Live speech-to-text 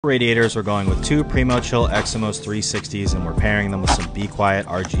Radiators, we're going with two Primo Chill Exynos 360s and we're pairing them with some Be Quiet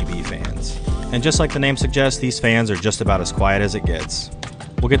RGB fans. And just like the name suggests, these fans are just about as quiet as it gets.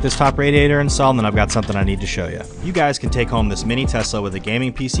 We'll get this top radiator installed and then I've got something I need to show you. You guys can take home this mini Tesla with a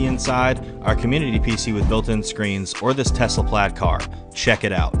gaming PC inside, our community PC with built-in screens, or this Tesla plaid car. Check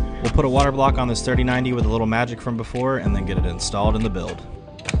it out. We'll put a water block on this 3090 with a little magic from before and then get it installed in the build.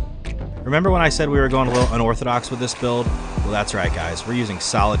 Remember when I said we were going a little unorthodox with this build? Well, that's right guys, we're using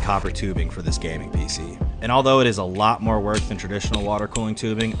solid copper tubing for this gaming PC. And although it is a lot more work than traditional water cooling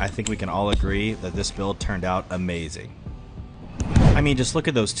tubing, I think we can all agree that this build turned out amazing. I mean, just look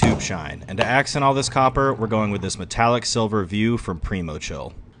at those tubes shine. And to accent all this copper, we're going with this metallic silver view from Primo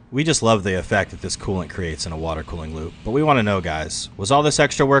Chill. We just love the effect that this coolant creates in a water cooling loop. But we want to know guys, was all this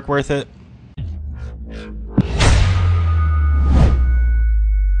extra work worth it?